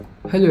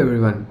Hello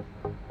everyone,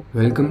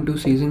 welcome to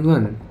season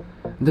 1.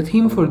 The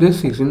theme for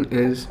this season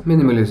is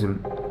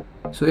minimalism.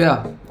 So,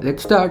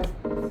 let's start.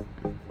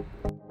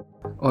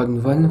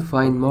 On one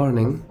fine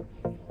morning,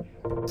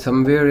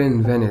 somewhere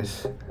in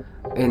Venice,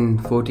 in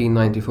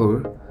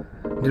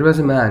 1494, there was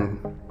a man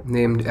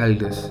named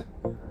Aldus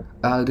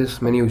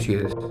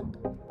Manutius.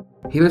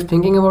 He was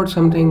thinking about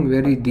something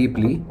very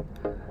deeply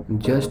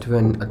just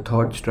when a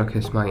thought struck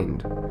his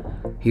mind.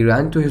 He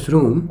ran to his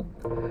room,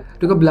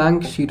 took a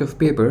blank sheet of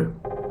paper,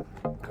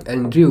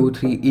 and drew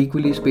three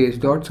equally spaced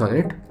dots on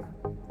it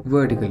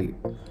vertically.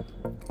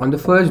 On the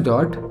first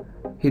dot,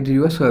 he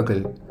drew a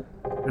circle,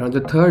 and on the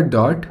third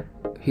dot,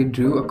 he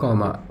drew a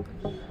comma,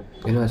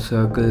 a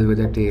circle with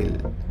a tail.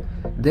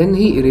 Then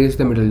he erased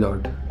the middle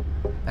dot,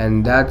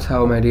 and that's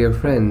how, my dear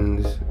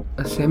friends,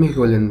 a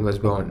semicolon was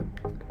born.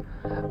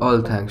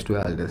 All thanks to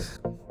Aldous.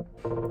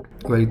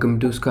 Welcome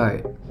to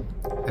Sky,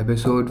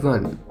 Episode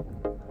 1,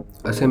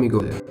 a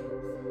semicolon.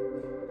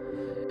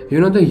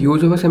 The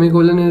use of a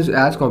semicolon is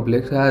as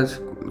complex as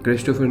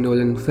Christopher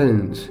Nolan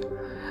films,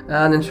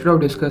 and instead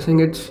of discussing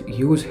its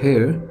use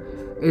here,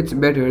 it's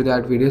better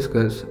that we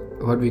discuss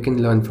what we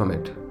can learn from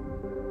it.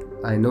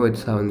 I know it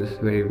sounds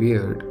very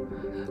weird.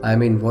 I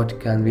mean, what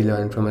can we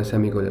learn from a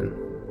semicolon?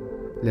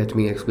 Let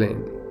me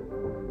explain.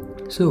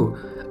 So,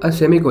 a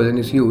semicolon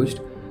is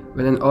used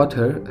when an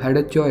author had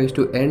a choice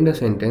to end a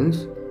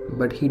sentence,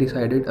 but he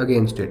decided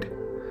against it.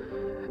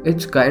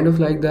 It's kind of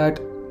like that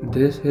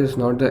this is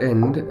not the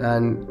end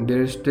and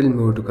there is still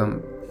more to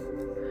come.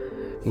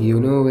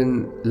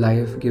 When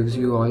life gives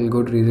you all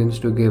good reasons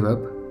to give up,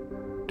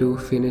 to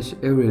finish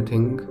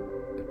everything,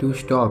 to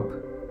stop,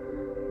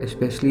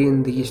 especially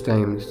in these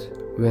times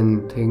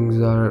when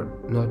things are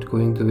not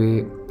going the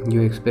way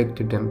you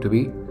expected them to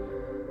be.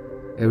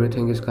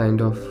 Everything is kind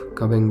of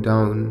coming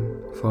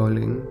down,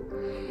 falling.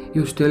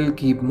 You still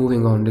keep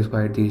moving on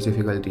despite these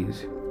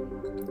difficulties.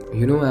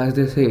 As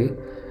they say,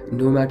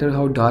 no matter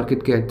how dark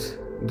it gets,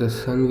 the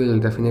sun will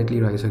definitely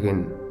rise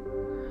again.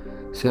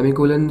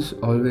 Semicolons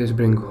always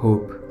bring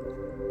hope.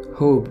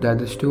 Hope that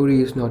the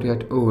story is not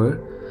yet over,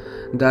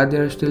 that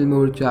there are still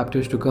more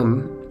chapters to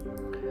come.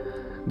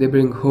 They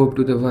bring hope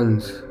to the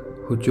ones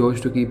who chose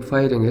to keep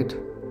fighting it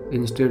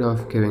instead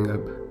of giving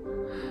up.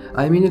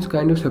 I mean, it's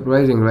kind of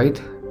surprising,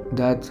 right?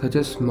 That such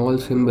a small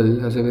symbol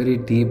has a very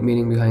deep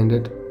meaning behind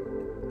it.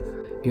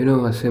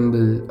 A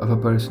symbol of a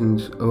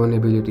person's own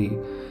ability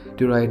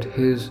to write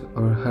his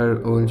or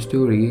her own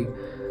story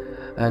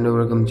and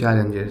overcome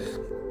challenges.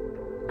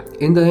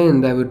 In the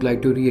end, I would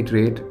like to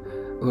reiterate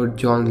what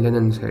John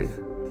Lennon said,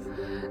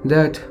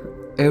 that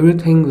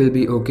everything will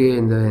be okay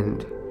in the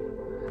end,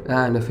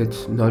 and if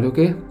it's not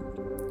okay,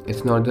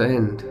 it's not the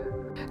end.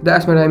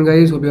 That's my time,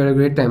 guys. Hope you had a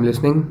great time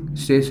listening.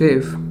 Stay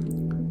safe.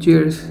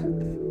 Cheers.